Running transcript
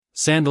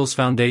Sandals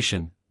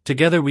Foundation,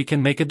 together we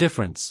can make a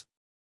difference.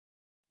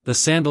 The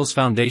Sandals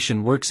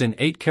Foundation works in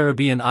 8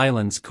 Caribbean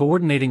islands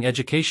coordinating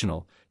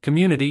educational,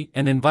 community,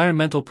 and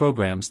environmental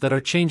programs that are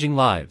changing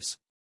lives.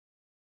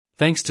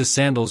 Thanks to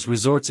Sandals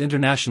Resorts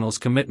International's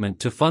commitment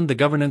to fund the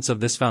governance of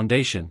this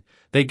foundation,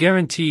 they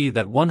guarantee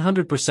that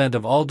 100%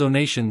 of all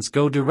donations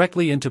go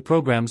directly into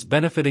programs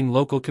benefiting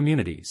local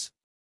communities.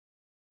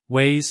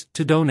 Ways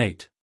to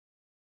donate.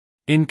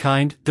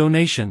 In-kind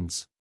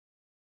donations.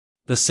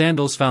 The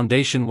Sandals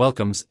Foundation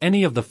welcomes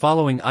any of the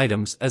following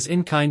items as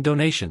in-kind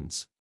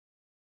donations.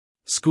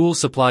 School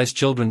supplies,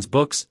 children's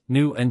books,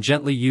 new and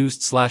gently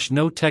used /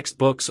 no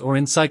textbooks or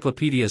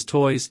encyclopedias,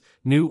 toys,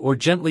 new or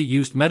gently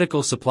used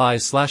medical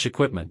supplies /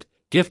 equipment.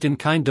 Gift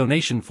in-kind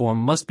donation form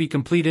must be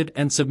completed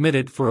and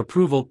submitted for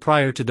approval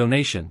prior to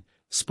donation.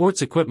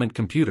 Sports equipment,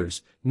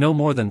 computers, no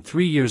more than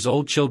 3 years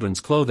old, children's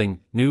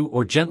clothing, new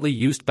or gently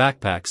used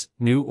backpacks,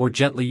 new or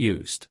gently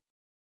used.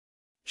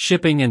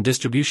 Shipping and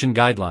distribution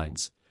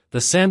guidelines. The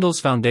Sandals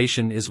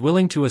Foundation is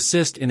willing to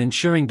assist in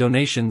ensuring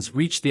donations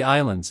reach the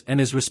islands and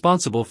is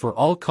responsible for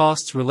all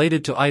costs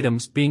related to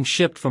items being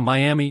shipped from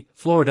Miami,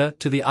 Florida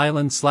to the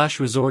islands /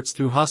 resorts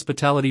through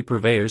Hospitality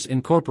Purveyors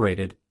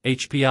Incorporated,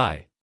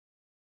 HPI.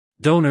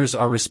 Donors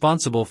are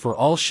responsible for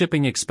all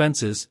shipping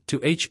expenses to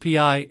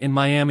HPI in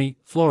Miami,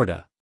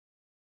 Florida.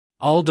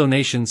 All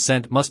donations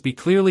sent must be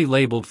clearly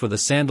labeled for the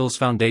Sandals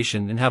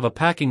Foundation and have a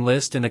packing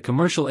list and a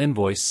commercial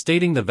invoice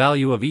stating the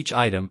value of each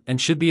item and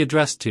should be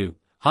addressed to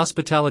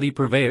Hospitality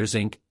Purveyors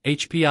Inc.,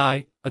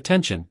 HPI.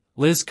 Attention,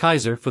 Liz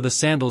Kaiser for the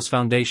Sandals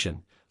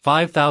Foundation,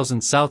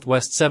 5000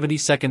 Southwest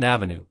 72nd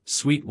Avenue,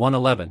 Suite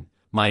 111,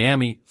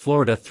 Miami,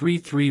 Florida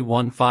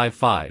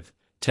 33155,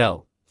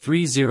 tel.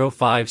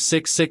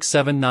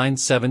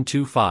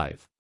 305-667-9725.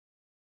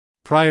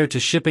 Prior to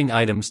shipping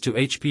items to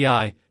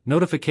HPI,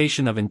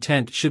 notification of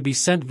intent should be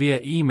sent via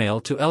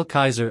email to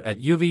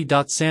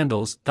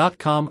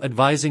lkaiser@uv.sandals.com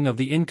advising of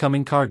the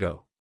incoming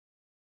cargo.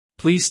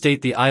 Please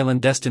state the island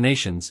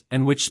destinations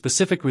and which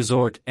specific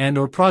resort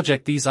and/or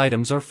project these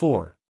items are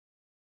for.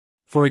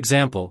 For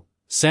example,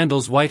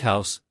 Sandals White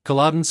House,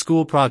 Culloden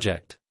School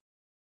Project.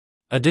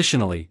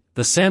 Additionally,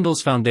 the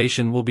Sandals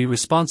Foundation will be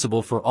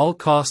responsible for all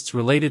costs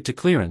related to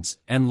clearance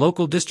and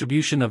local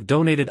distribution of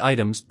donated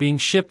items being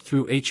shipped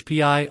through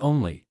HPI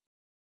only.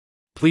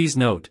 Please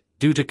note,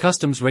 due to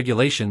customs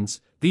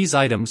regulations, these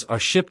items are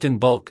shipped in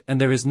bulk and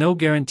there is no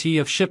guarantee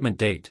of shipment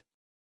date.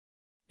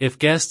 If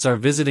guests are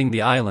visiting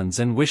the islands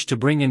and wish to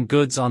bring in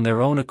goods on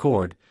their own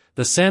accord,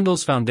 the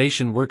Sandals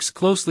Foundation works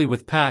closely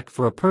with PAC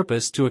for a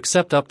purpose to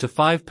accept up to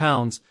 5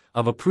 pounds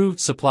of approved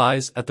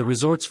supplies at the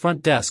resort's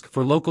front desk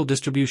for local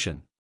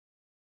distribution.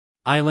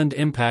 Island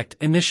Impact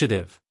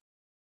Initiative.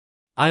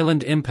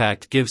 Island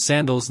Impact gives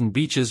Sandals and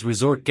Beaches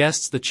resort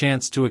guests the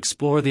chance to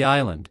explore the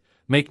island,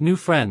 make new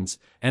friends,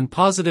 and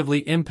positively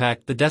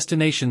impact the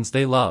destinations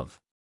they love.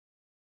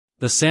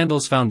 The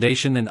Sandals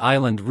Foundation and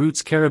Island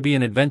Roots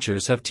Caribbean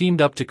Adventures have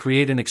teamed up to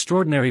create an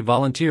extraordinary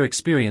volunteer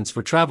experience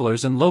for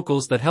travelers and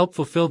locals that help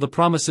fulfill the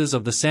promises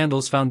of the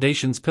Sandals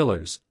Foundation's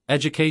pillars: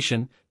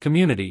 education,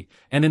 community,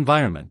 and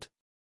environment.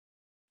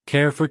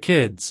 Care for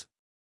Kids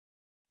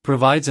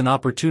provides an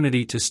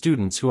opportunity to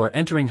students who are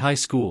entering high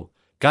school,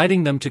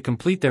 guiding them to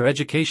complete their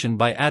education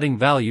by adding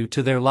value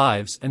to their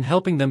lives and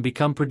helping them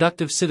become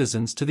productive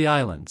citizens to the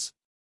islands.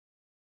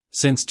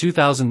 Since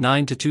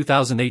 2009 to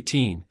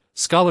 2018,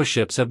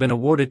 scholarships have been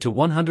awarded to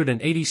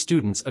 180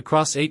 students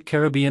across 8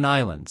 Caribbean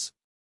islands.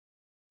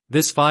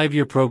 This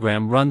 5-year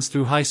program runs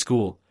through high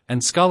school,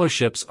 and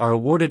scholarships are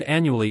awarded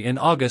annually in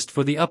August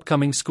for the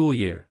upcoming school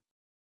year.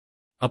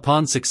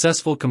 Upon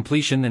successful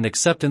completion and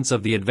acceptance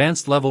of the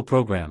advanced level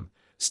program,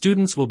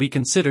 students will be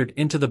considered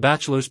into the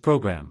bachelor's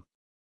program.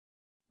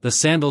 The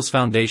Sandals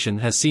Foundation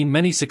has seen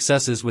many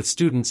successes with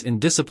students in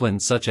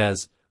disciplines such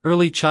as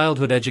early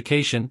childhood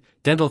education,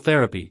 dental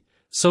therapy,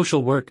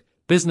 social work,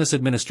 business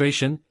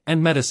administration,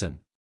 and medicine.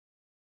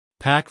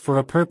 Pack for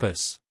a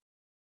Purpose.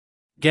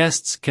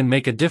 Guests can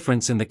make a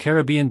difference in the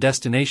Caribbean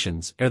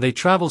destinations ere they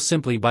travel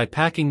simply by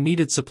packing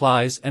needed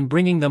supplies and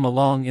bringing them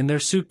along in their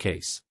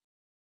suitcase.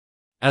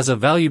 As a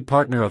valued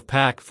partner of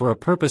Pack for a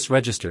Purpose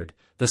registered,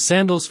 the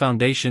Sandals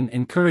Foundation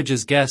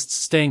encourages guests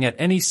staying at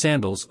any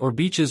Sandals or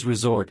Beaches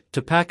resort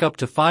to pack up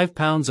to 5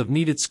 pounds of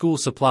needed school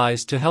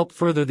supplies to help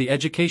further the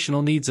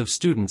educational needs of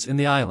students in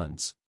the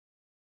islands.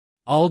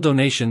 All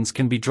donations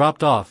can be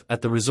dropped off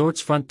at the resort's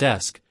front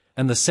desk,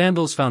 and the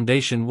Sandals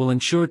Foundation will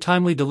ensure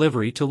timely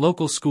delivery to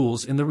local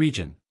schools in the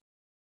region.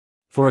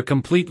 For a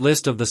complete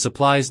list of the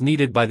supplies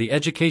needed by the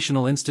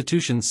educational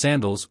institutions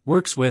Sandals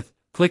works with,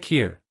 click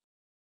here.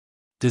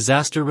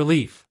 Disaster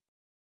Relief.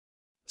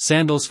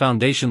 Sandals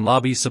Foundation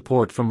lobbies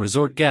support from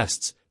resort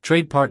guests,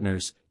 trade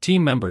partners,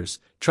 team members,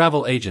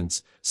 travel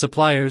agents,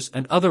 suppliers,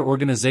 and other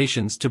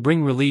organizations to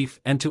bring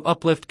relief and to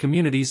uplift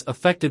communities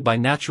affected by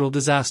natural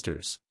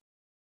disasters.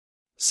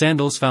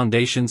 Sandals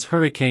Foundation's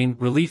hurricane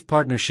relief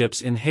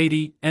partnerships in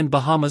Haiti and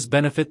Bahamas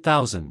benefit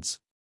thousands.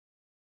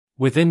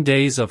 Within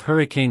days of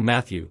Hurricane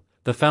Matthew,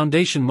 the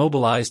foundation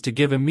mobilized to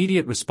give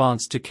immediate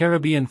response to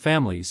Caribbean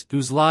families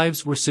whose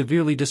lives were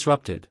severely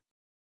disrupted.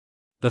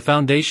 The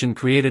foundation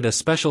created a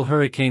special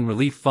hurricane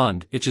relief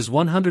fund which is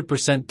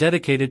 100%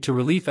 dedicated to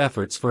relief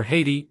efforts for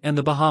Haiti and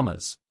the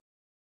Bahamas.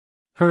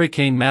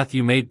 Hurricane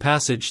Matthew made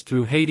passage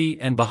through Haiti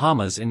and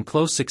Bahamas in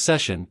close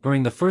succession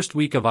during the first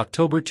week of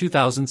October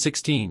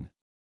 2016.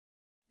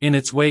 In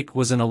its wake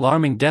was an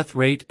alarming death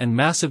rate and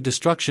massive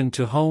destruction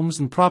to homes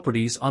and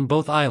properties on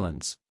both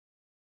islands.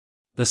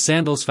 The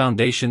Sandals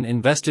Foundation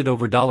invested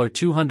over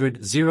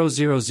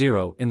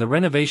 $200,000 in the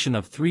renovation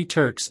of 3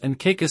 Turks and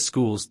Caicos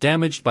schools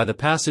damaged by the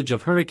passage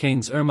of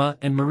Hurricanes Irma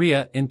and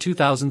Maria in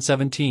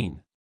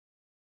 2017.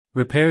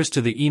 Repairs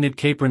to the Enid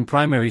Capron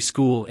Primary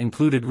School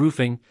included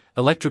roofing,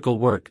 electrical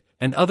work,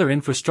 and other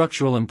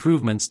infrastructural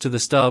improvements to the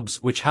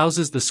Stubbs, which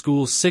houses the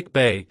school's sick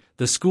bay,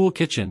 the school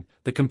kitchen,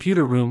 the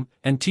computer room,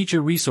 and teacher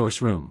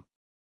resource room.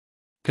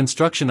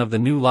 Construction of the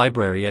new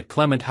library at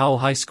Clement Howell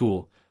High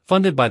School,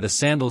 funded by the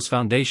Sandals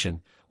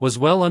Foundation, was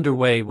well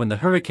underway when the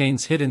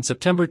hurricanes hit in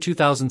September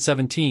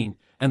 2017,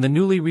 and the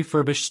newly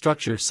refurbished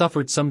structure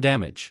suffered some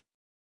damage.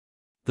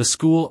 The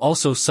school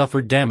also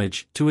suffered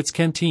damage to its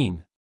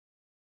canteen.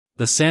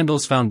 The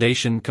Sandals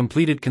Foundation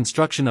completed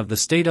construction of the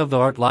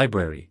state-of-the-art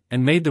library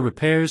and made the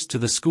repairs to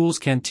the school's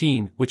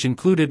canteen, which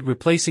included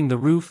replacing the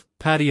roof,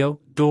 patio,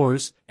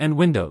 doors, and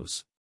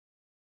windows.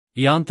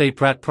 Ianthe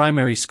Pratt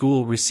Primary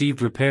School received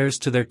repairs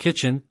to their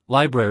kitchen,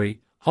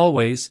 library,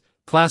 hallways,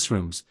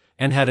 classrooms,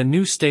 and had a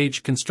new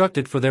stage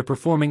constructed for their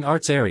performing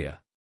arts area.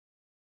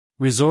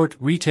 Resort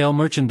Retail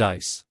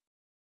Merchandise.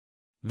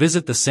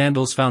 Visit the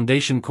Sandals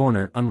Foundation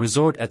corner on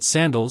Resort at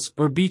Sandals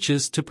or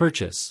Beaches to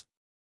purchase.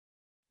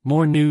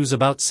 More news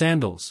about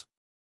Sandals.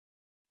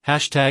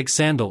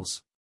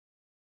 #Sandals.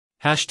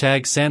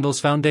 #Sandals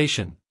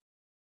Foundation.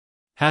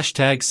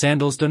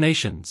 #Sandals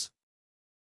Donations.